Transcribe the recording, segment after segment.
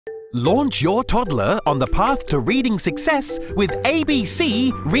Launch your toddler on the path to reading success with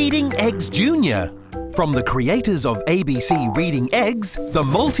ABC Reading Eggs Junior. From the creators of ABC Reading Eggs, the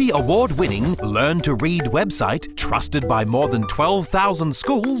multi-award-winning Learn to Read website trusted by more than 12,000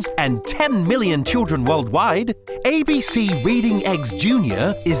 schools and 10 million children worldwide, ABC Reading Eggs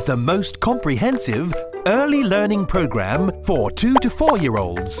Junior is the most comprehensive early learning program for 2 to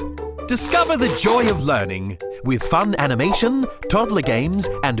 4-year-olds. Discover the joy of learning. With fun animation, toddler games,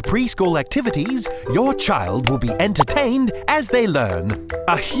 and preschool activities, your child will be entertained as they learn.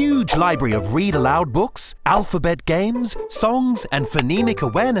 A huge library of read-aloud books, alphabet games, songs, and phonemic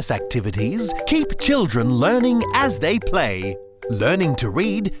awareness activities keep children learning as they play. Learning to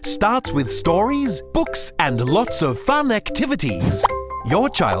read starts with stories, books, and lots of fun activities. Your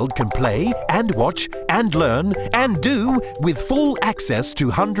child can play and watch and learn and do with full access to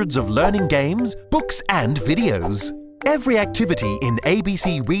hundreds of learning games, books and videos. Every activity in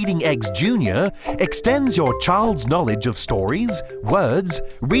ABC Reading Eggs Junior extends your child's knowledge of stories, words,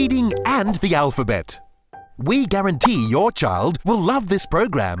 reading and the alphabet. We guarantee your child will love this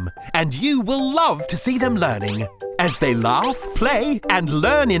program and you will love to see them learning. As they laugh, play and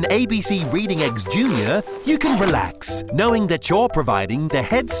learn in ABC Reading Eggs Junior, you can relax, knowing that you're providing the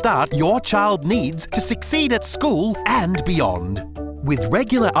head start your child needs to succeed at school and beyond. With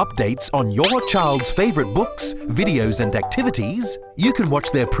regular updates on your child's favourite books, videos and activities, you can watch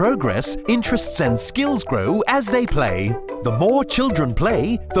their progress, interests and skills grow as they play. The more children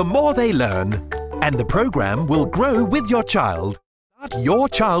play, the more they learn. And the program will grow with your child. Start your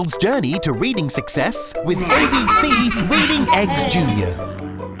child's journey to reading success with ABC Reading Eggs Junior.